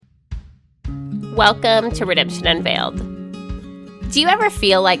Welcome to Redemption Unveiled. Do you ever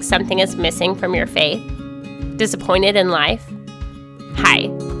feel like something is missing from your faith? Disappointed in life? Hi,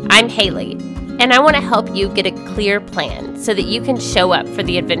 I'm Haley, and I want to help you get a clear plan so that you can show up for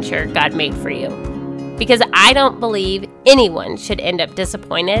the adventure God made for you. Because I don't believe anyone should end up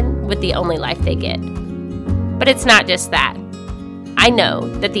disappointed with the only life they get. But it's not just that. I know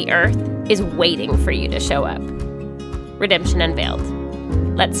that the earth is waiting for you to show up. Redemption Unveiled.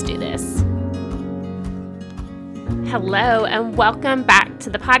 Let's do this. Hello, and welcome back to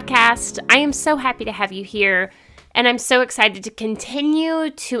the podcast. I am so happy to have you here, and I'm so excited to continue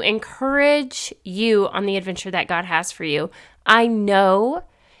to encourage you on the adventure that God has for you. I know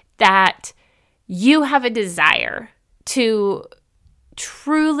that you have a desire to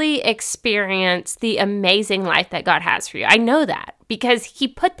truly experience the amazing life that God has for you. I know that because He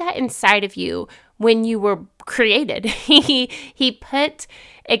put that inside of you when you were created. He put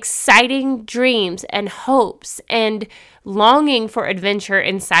exciting dreams and hopes and longing for adventure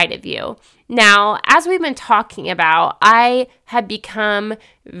inside of you. Now, as we've been talking about, I have become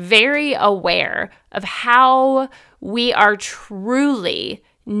very aware of how we are truly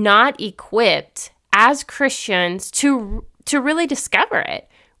not equipped as Christians to really discover it.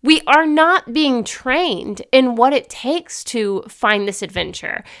 We are not being trained in what it takes to find this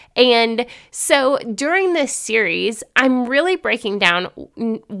adventure. And so during this series, I'm really breaking down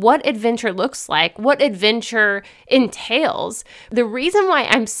what adventure looks like, what adventure entails. The reason why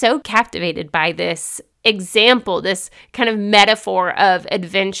I'm so captivated by this example, this kind of metaphor of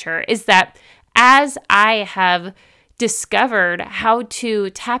adventure, is that as I have discovered how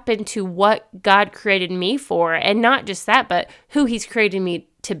to tap into what God created me for, and not just that, but who He's created me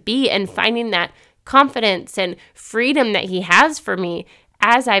to be, and finding that confidence and freedom that He has for me,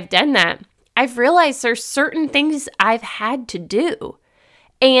 as I've done that, I've realized there's certain things I've had to do.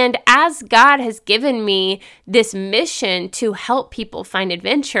 And as God has given me this mission to help people find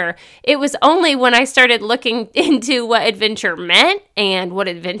adventure, it was only when I started looking into what adventure meant and what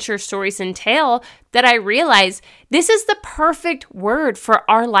adventure stories entail that I realized this is the perfect word for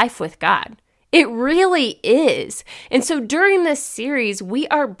our life with God. It really is. And so during this series, we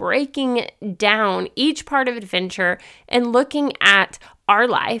are breaking down each part of adventure and looking at our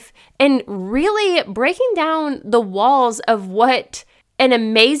life and really breaking down the walls of what an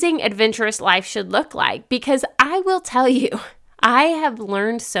amazing, adventurous life should look like. Because I will tell you, I have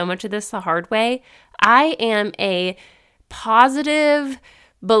learned so much of this the hard way. I am a positive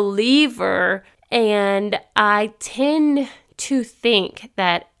believer, and I tend to think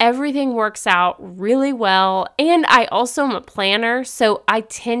that everything works out really well. And I also am a planner, so I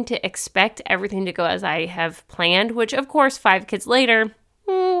tend to expect everything to go as I have planned, which of course 5 kids later,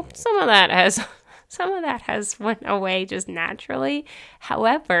 some of that has went away just naturally.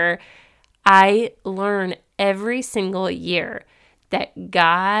 However, I learn every single year that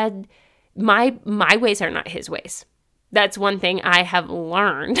God, my ways are not His ways. That's one thing I have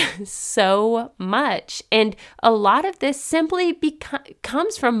learned so much. And a lot of this simply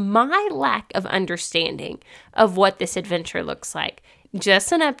comes from my lack of understanding of what this adventure looks like.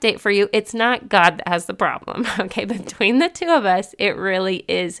 Just an update for you, it's not God that has the problem, okay? Between the two of us, it really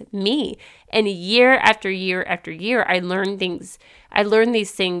is me. And year after year after year, I learn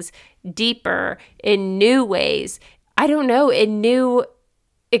these things deeper in new ways. In new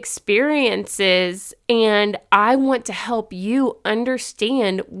experiences, and I want to help you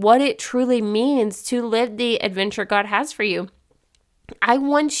understand what it truly means to live the adventure God has for you. I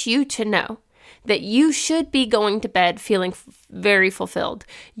want you to know that you should be going to bed feeling very fulfilled.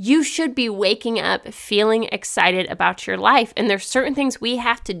 You should be waking up feeling excited about your life, and there's certain things we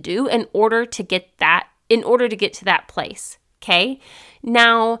have to do in order to get to that place. Okay?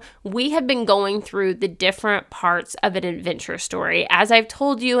 Now, we have been going through the different parts of an adventure story. As I've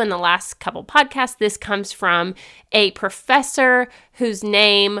told you in the last couple podcasts, this comes from a professor whose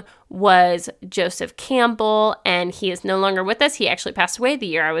name was Joseph Campbell, and he is no longer with us. He actually passed away the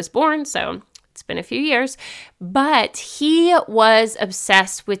year I was born, so it's been a few years, but he was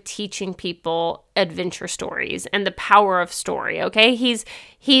obsessed with teaching people adventure stories and the power of story, okay? He's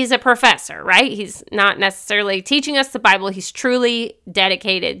a professor, right? He's not necessarily teaching us the Bible. He's truly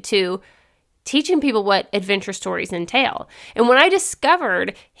dedicated to teaching people what adventure stories entail. And when I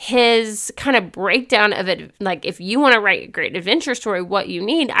discovered his kind of breakdown of it, like if you want to write a great adventure story, what you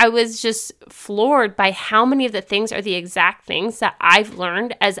need, I was just floored by how many of the things are the exact things that I've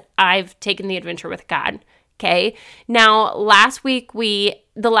learned as I've taken the adventure with God. Okay. Now,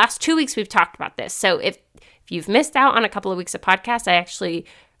 the last 2 weeks we've talked about this. So if you've missed out on a couple of weeks of podcasts, I actually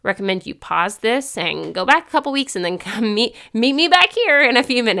recommend you pause this and go back a couple weeks and then come meet me back here in a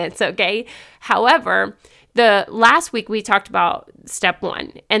few minutes, okay? However, the last week we talked about step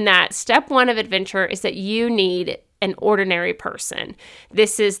 1, and that step 1 of adventure is that you need an ordinary person.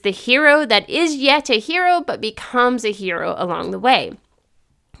 This is the hero that is yet a hero but becomes a hero along the way.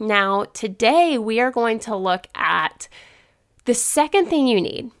 Now, today we are going to look at the second thing you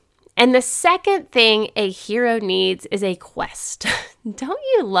need. And the second thing a hero needs is a quest. Don't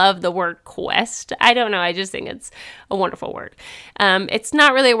you love the word quest? I don't know. I just think it's a wonderful word. It's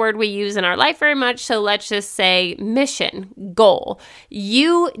not really a word we use in our life very much. So let's just say mission, goal.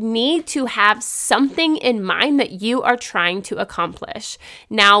 You need to have something in mind that you are trying to accomplish.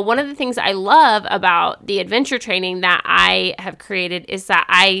 Now, one of the things I love about the adventure training that I have created is that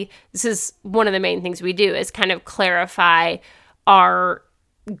this is one of the main things we do is kind of clarify our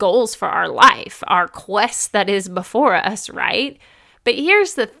goals for our life, our quest that is before us, right? But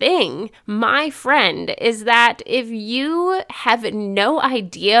here's the thing, my friend, is that if you have no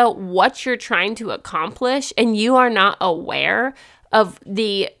idea what you're trying to accomplish and you are not aware of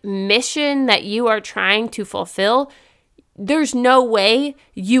the mission that you are trying to fulfill, there's no way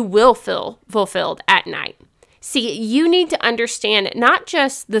you will feel fulfilled at night. See, you need to understand not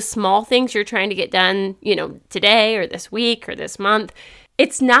just the small things you're trying to get done, today or this week or this month.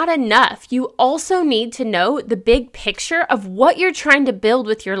 It's not enough. You also need to know the big picture of what you're trying to build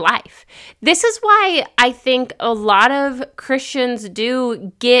with your life. This is why I think a lot of Christians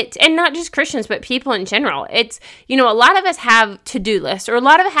do get, and not just Christians, but people in general. It's, a lot of us have to-do lists, or a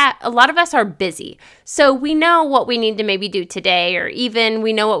lot of us are busy. So we know what we need to maybe do today, or even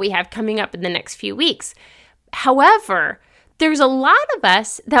we know what we have coming up in the next few weeks. However, there's a lot of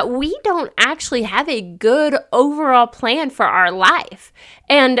us that we don't actually have a good overall plan for our life.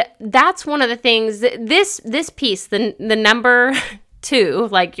 And that's one of the things that this piece, the number 2,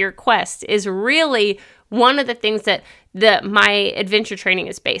 like your quest, is really one of the things that my adventure training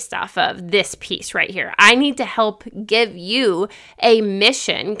is based off of, this piece right here. I need to help give you a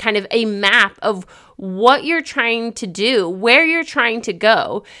mission, kind of a map of what you're trying to do, where you're trying to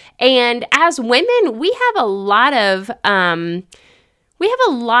go. And as women, we have a lot of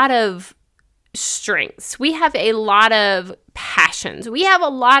strengths. We have a lot of passions. We have a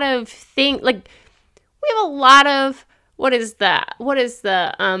lot of things, what is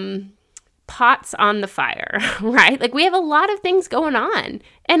the pots on the fire, right? Like we have a lot of things going on.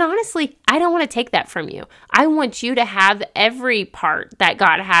 And honestly, I don't want to take that from you. I want you to have every part that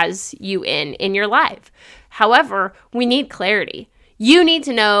God has you in your life. However, we need clarity. You need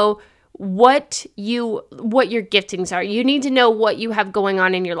to know what your giftings are. You need to know what you have going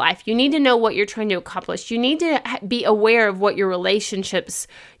on in your life. You need to know what you're trying to accomplish. You need to be aware of what your relationships,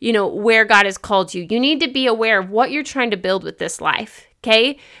 where God has called you. You need to be aware of what you're trying to build with this life.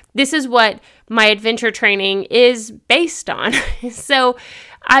 Okay? This is what my adventure training is based on. So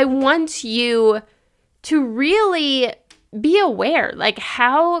I want you to really be aware, like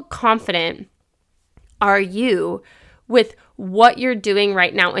how confident are you with what you're doing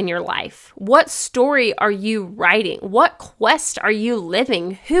right now in your life? What story are you writing? What quest are you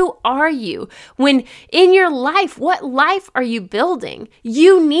living? Who are you? When in your life, what life are you building?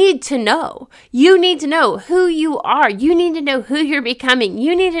 You need to know. You need to know who you are. You need to know who you're becoming.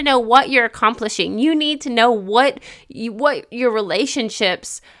 You need to know what you're accomplishing. You need to know what your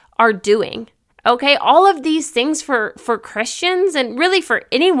relationships are doing. Okay? All of these things for Christians and really for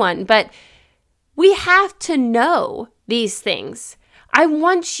anyone, but we have to know these things. I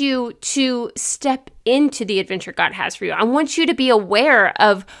want you to step into the adventure God has for you. I want you to be aware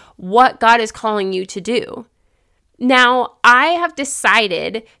of what God is calling you to do. Now, I have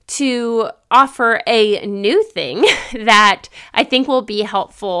decided to offer a new thing that I think will be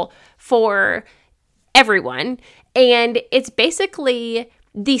helpful for everyone. And it's basically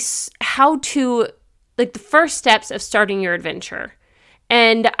the first steps of starting your adventure.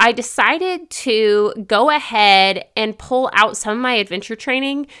 And I decided to go ahead and pull out some of my adventure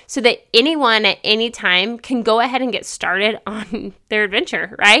training so that anyone at any time can go ahead and get started on their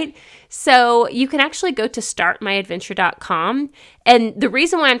adventure, right? So you can actually go to startmyadventure.com. And the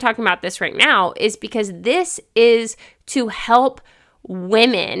reason why I'm talking about this right now is because this is to help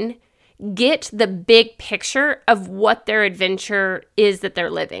women get the big picture of what their adventure is that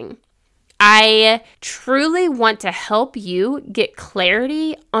they're living. I truly want to help you get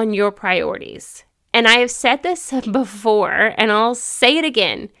clarity on your priorities. And I have said this before, and I'll say it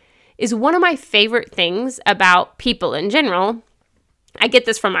again, is one of my favorite things about people in general. I get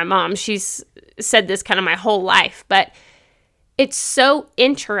this from my mom. She's said this kind of my whole life, but it's so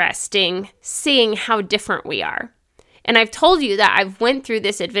interesting seeing how different we are. And I've told you that I've went through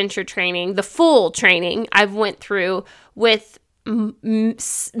this adventure training, the full training I've went through with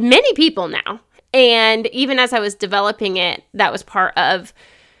many people now. And even as I was developing it, that was part of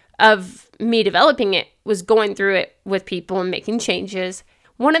me developing it, was going through it with people and making changes.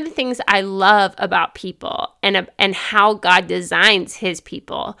 One of the things I love about people and how God designs his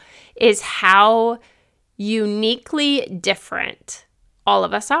people is how uniquely different all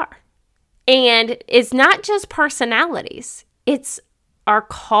of us are. And it's not just personalities. It's our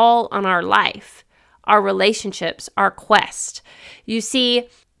call on our life, our relationships, our quest. You see,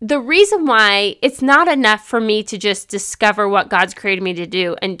 the reason why it's not enough for me to just discover what God's created me to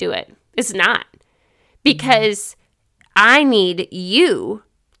do and do it. It's not. Because I need you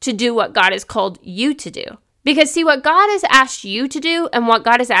to do what God has called you to do. Because see, what God has asked you to do and what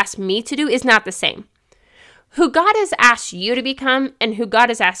God has asked me to do is not the same. Who God has asked you to become and who God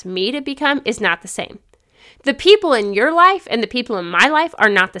has asked me to become is not the same. The people in your life and the people in my life are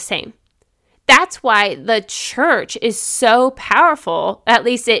not the same. That's why the church is so powerful, at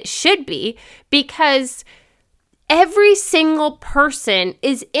least it should be, because every single person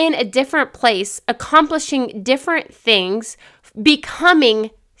is in a different place, accomplishing different things, becoming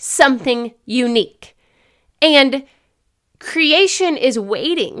something unique. And creation is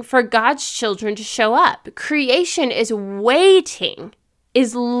waiting for God's children to show up. Creation is waiting,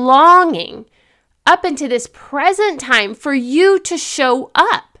 is longing up into this present time for you to show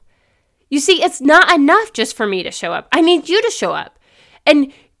up. You see, it's not enough just for me to show up. I need you to show up.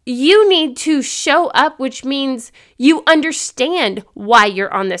 And you need to show up, which means you understand why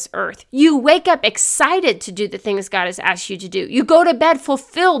you're on this earth. You wake up excited to do the things God has asked you to do. You go to bed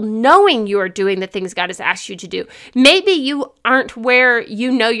fulfilled knowing you are doing the things God has asked you to do. Maybe you aren't where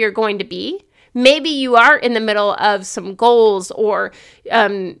you know you're going to be. Maybe you are in the middle of some goals, or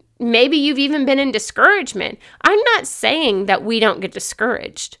maybe you've even been in discouragement. I'm not saying that we don't get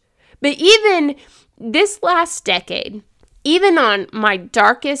discouraged. But even this last decade, even on my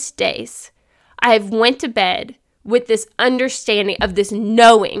darkest days, I've went to bed with this understanding of this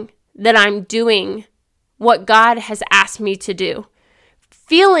knowing that I'm doing what God has asked me to do.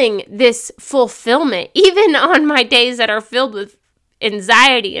 Feeling this fulfillment, even on my days that are filled with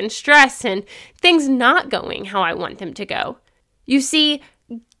anxiety and stress and things not going how I want them to go. You see,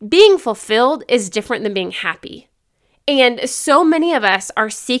 being fulfilled is different than being happy. And so many of us are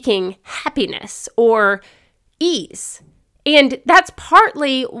seeking happiness or ease. And that's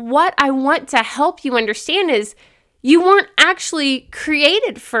partly what I want to help you understand is you weren't actually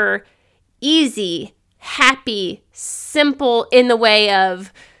created for easy, happy, simple in the way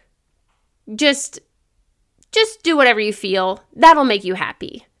of just do whatever you feel. That'll make you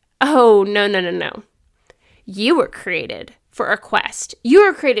happy. Oh, no. You were created for a quest. You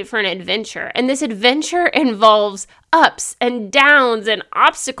were created for an adventure. And this adventure involves ups and downs and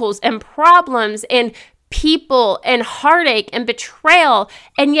obstacles and problems and people and heartache and betrayal.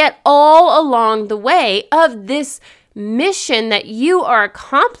 And yet all along the way of this mission that you are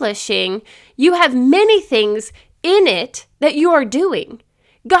accomplishing, you have many things in it that you are doing.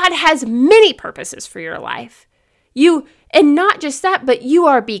 God has many purposes for your life. And not just that, but you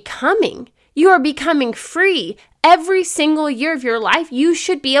are becoming. You are becoming free. Every single year of your life, you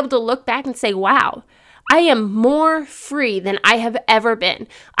should be able to look back and say, wow, I am more free than I have ever been.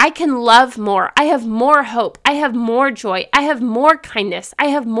 I can love more. I have more hope. I have more joy. I have more kindness. I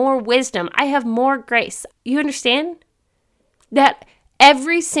have more wisdom. I have more grace. You understand? That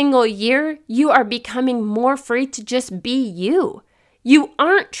every single year, you are becoming more free to just be you. You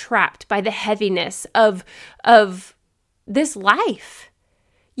aren't trapped by the heaviness of this life.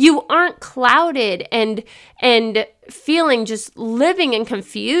 You aren't clouded and feeling just living in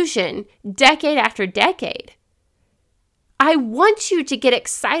confusion decade after decade. I want you to get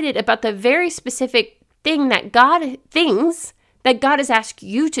excited about the very specific things that God has asked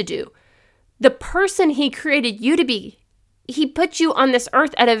you to do. The person He created you to be. He put you on this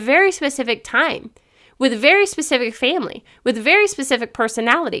earth at a very specific time, with a very specific family, with a very specific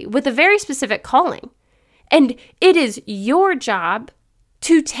personality, with a very specific calling. And it is your job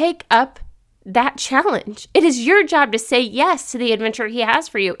to take up that challenge. It is your job to say yes to the adventure He has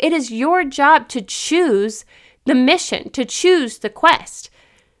for you. It is your job to choose the mission, to choose the quest.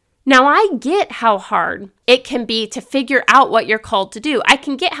 Now, I get how hard it can be to figure out what you're called to do. I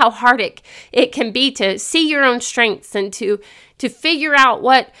can get how hard it can be to see your own strengths and to figure out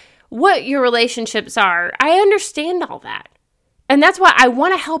what your relationships are. I understand all that. And that's why I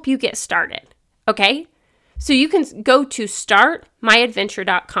want to help you get started, okay? So you can go to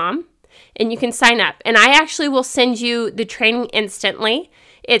startmyadventure.com and you can sign up. And I actually will send you the training instantly.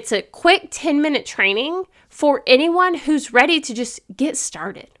 It's a quick 10-minute training for anyone who's ready to just get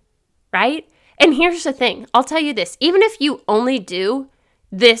started, right? And here's the thing. I'll tell you this. Even if you only do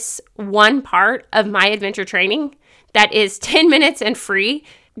this one part of my adventure training that is 10 minutes and free,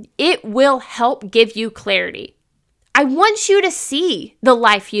 it will help give you clarity. I want you to see the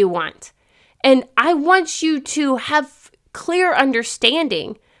life you want. And I want you to have clear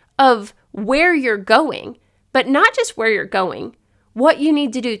understanding of where you're going, but not just where you're going, what you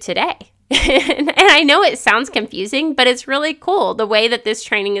need to do today. And I know it sounds confusing, but it's really cool the way that this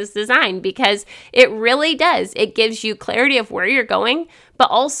training is designed, because it really does. It gives you clarity of where you're going, but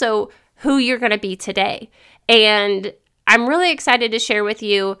also who you're going to be today. And I'm really excited to share with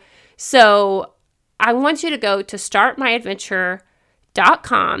you. So I want you to go to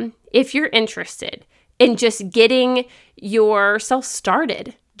startmyadventure.com if you're interested in just getting yourself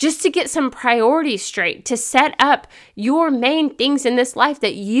started, just to get some priorities straight, to set up your main things in this life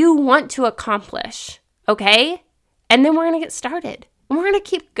that you want to accomplish, okay? And then we're going to get started. And we're going to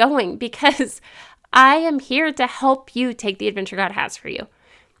keep going, because I am here to help you take the adventure God has for you.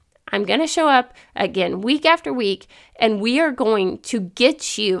 I'm going to show up again week after week, and we are going to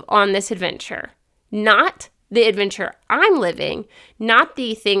get you on this adventure. Not the adventure I'm living, not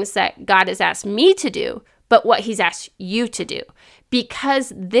the things that God has asked me to do, but what He's asked you to do.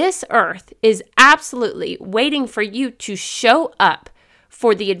 Because this earth is absolutely waiting for you to show up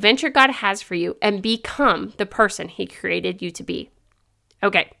for the adventure God has for you and become the person He created you to be.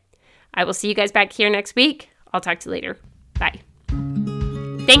 Okay, I will see you guys back here next week. I'll talk to you later. Bye.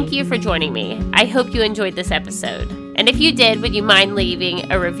 Thank you for joining me. I hope you enjoyed this episode. And if you did, would you mind leaving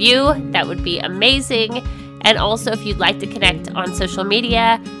a review? That would be amazing. And also, if you'd like to connect on social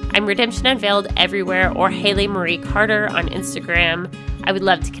media, I'm Redemption Unveiled everywhere, or Haley Marie Carter on Instagram. I would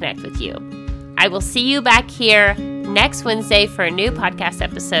love to connect with you. I will see you back here next Wednesday for a new podcast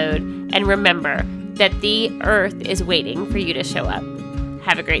episode. And remember that the earth is waiting for you to show up.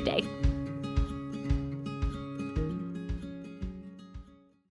 Have a great day.